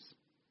times.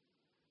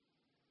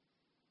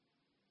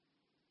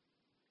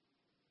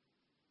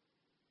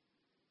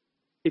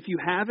 If you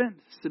haven't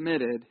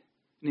submitted,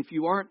 and if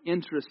you aren't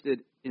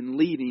interested in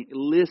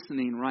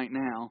listening right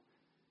now,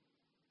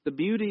 the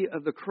beauty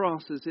of the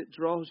cross is it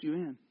draws you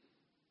in.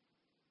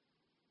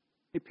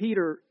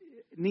 Peter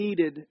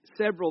needed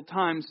several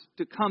times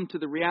to come to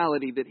the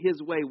reality that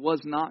his way was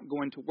not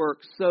going to work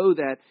so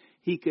that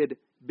he could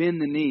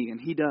bend the knee, and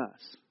he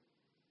does.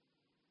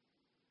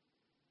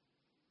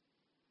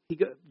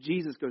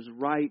 Jesus goes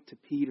right to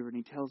Peter and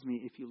he tells me,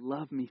 if you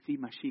love me,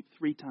 feed my sheep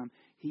 3 times.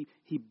 He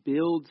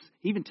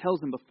even tells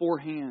him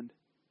beforehand,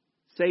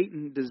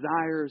 Satan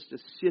desires to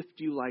sift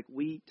you like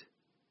wheat.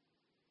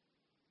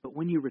 But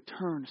when you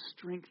return,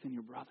 strengthen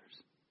your brothers.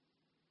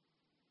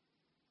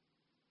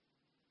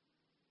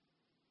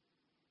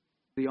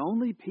 The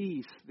only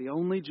peace, the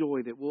only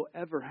joy that we'll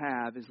ever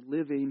have is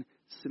living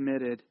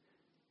submitted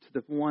to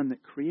the one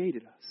that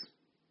created us.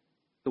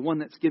 The one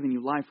that's giving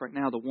you life right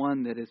now, the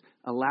one that is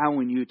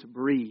allowing you to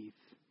breathe,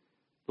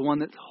 the one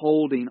that's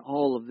holding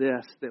all of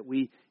this that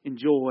we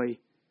enjoy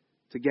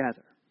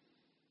together.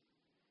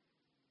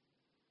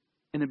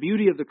 And the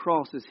beauty of the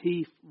cross is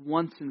He,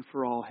 once and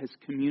for all, has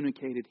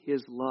communicated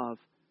His love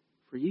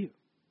for you.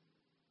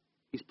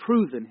 He's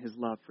proven His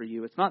love for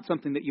you. It's not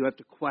something that you have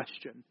to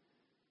question.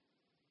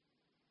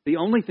 The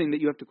only thing that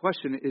you have to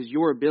question is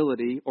your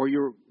ability, or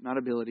your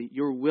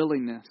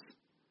willingness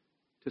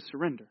to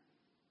surrender.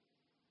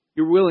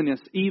 Your willingness,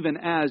 even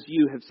as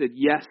you have said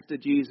yes to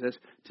Jesus,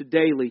 to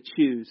daily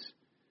choose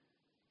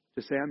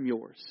to say, I'm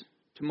yours.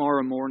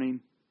 Tomorrow morning,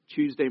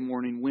 Tuesday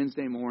morning,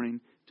 Wednesday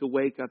morning, to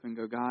wake up and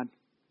go, God,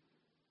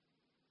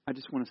 I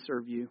just want to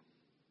serve you.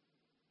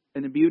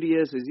 And the beauty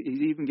is He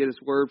even get His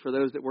word for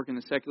those that work in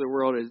the secular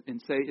world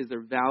and say, is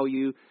there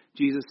value?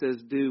 Jesus says,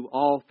 do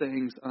all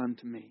things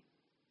unto me.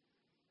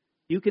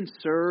 You can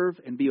serve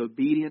and be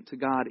obedient to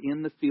God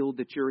in the field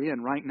that you're in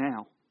right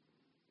now.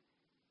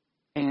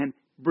 And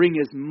bring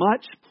as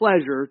much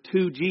pleasure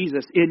to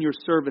Jesus in your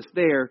service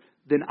there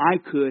than I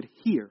could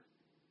here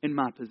in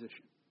my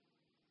position.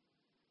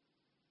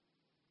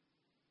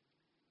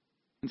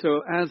 And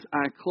so as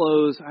I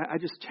close, I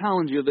just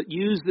challenge you that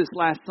use this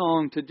last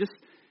song to just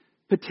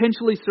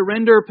potentially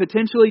surrender,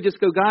 potentially just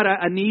go, God,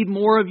 I need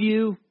more of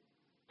you.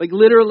 Like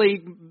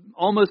literally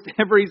almost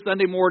every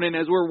Sunday morning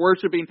as we're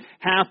worshiping,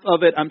 half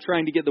of it I'm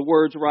trying to get the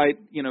words right,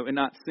 and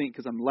not sing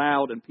because I'm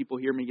loud and people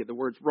hear me get the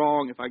words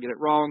wrong if I get it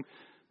wrong.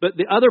 But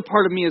the other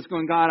part of me is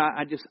going, God,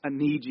 I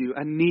need you.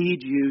 I need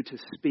you to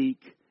speak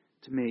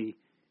to me.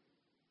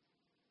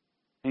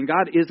 And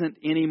God isn't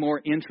any more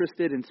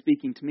interested in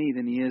speaking to me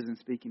than He is in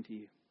speaking to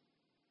you.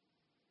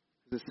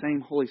 The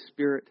same Holy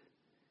Spirit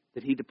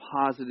that He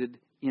deposited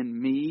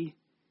in me,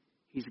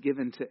 He's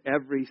given to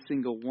every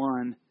single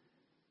one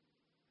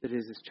that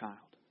is His child.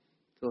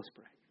 So let's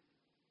pray.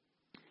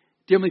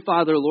 Dear Heavenly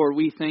Father, Lord,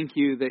 we thank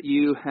you that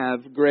you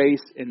have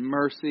grace and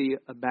mercy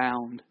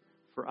abound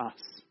for us.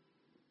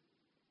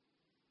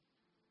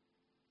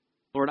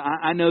 Lord,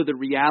 I know the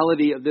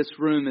reality of this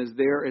room is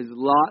there is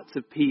lots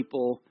of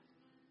people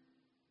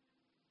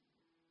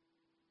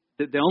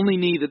that the only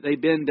knee that they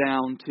bend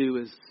down to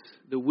is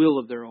the will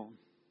of their own.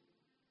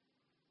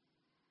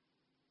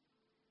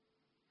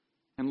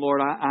 And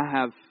Lord, I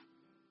have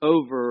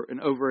over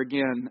and over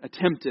again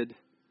attempted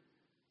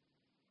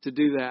to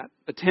do that.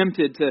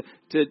 Attempted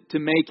to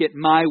make it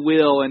my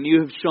will. And you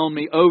have shown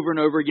me over and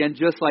over again,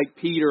 just like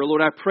Peter.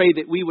 Lord, I pray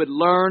that we would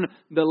learn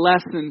the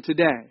lesson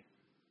today.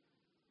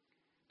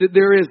 That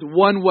there is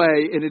one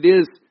way, and it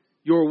is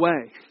your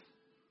way.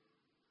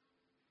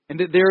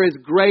 And that there is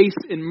grace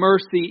and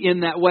mercy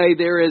in that way.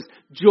 There is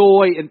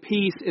joy and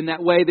peace in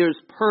that way. There's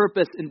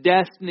purpose and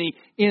destiny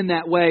in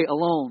that way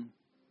alone.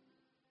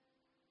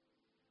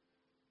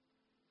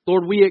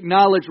 Lord, we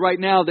acknowledge right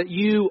now that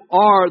you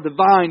are the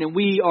vine and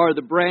we are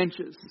the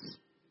branches.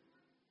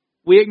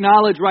 We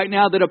acknowledge right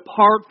now that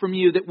apart from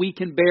you that we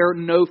can bear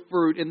no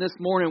fruit. And this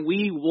morning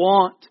we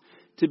want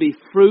to be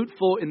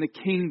fruitful in the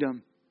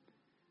kingdom.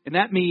 And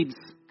that means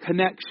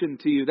connection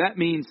to you. That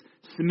means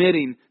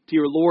submitting to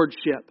your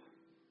lordship.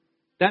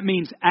 That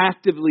means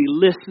actively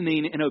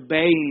listening and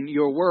obeying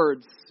your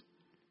words.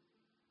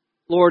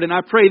 Lord, and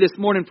I pray this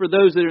morning for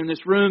those that are in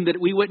this room that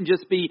we wouldn't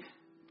just be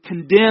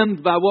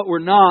condemned by what we're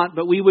not,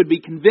 but we would be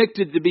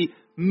convicted to be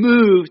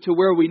moved to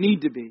where we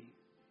need to be.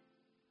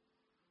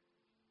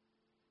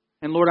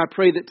 And Lord, I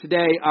pray that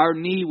today our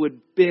knee would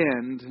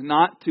bend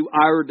not to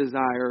our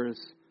desires,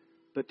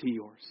 but to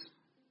yours.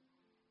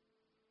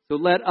 So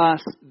let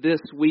us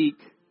this week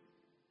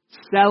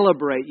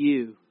celebrate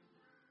you.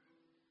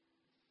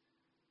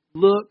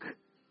 Look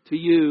to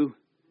you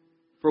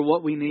for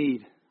what we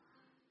need.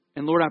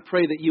 And Lord, I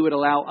pray that you would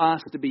allow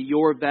us to be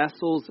your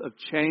vessels of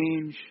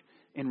change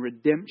and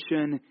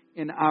redemption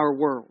in our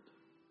world.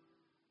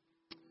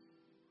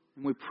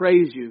 And we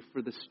praise you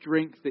for the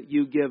strength that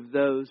you give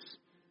those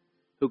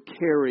who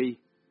carry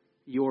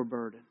your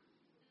burden.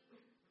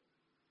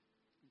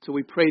 So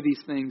we pray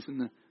these things in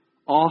the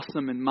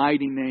awesome and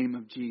mighty name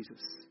of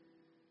Jesus.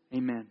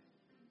 Amen.